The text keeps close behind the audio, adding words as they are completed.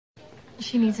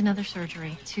She needs another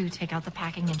surgery to take out the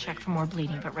packing and check for more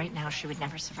bleeding, but right now she would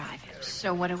never survive.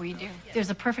 So what do we do? There's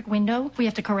a perfect window. We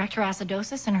have to correct her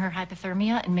acidosis and her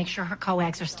hypothermia and make sure her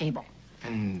coags are stable.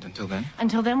 And until then?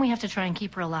 Until then, we have to try and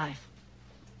keep her alive.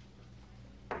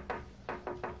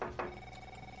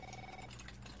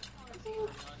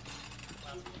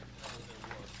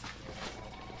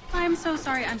 I'm so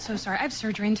sorry. I'm so sorry. I have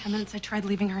surgery in 10 minutes. I tried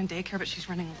leaving her in daycare, but she's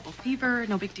running a little fever.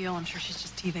 No big deal. I'm sure she's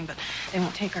just teething, but they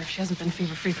won't take her if she hasn't been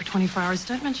fever-free for 24 hours.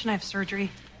 Did I mention I have surgery?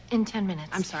 In 10 minutes.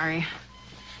 I'm sorry.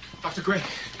 Dr. Gray,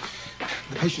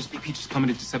 the patient's BP just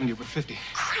plummeted to 70/50.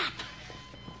 Crap!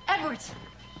 Edwards!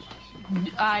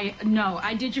 No,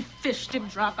 I did your fish tip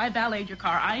drop. I valeted your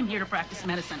car. I am here to practice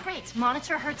medicine. Great.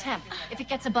 Monitor her temp. If it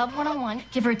gets above 101,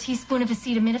 give her a teaspoon of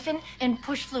acetaminophen and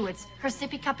push fluids. Her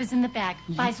sippy cup is in the bag.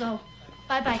 Bye, Zoe.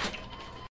 Bye-bye.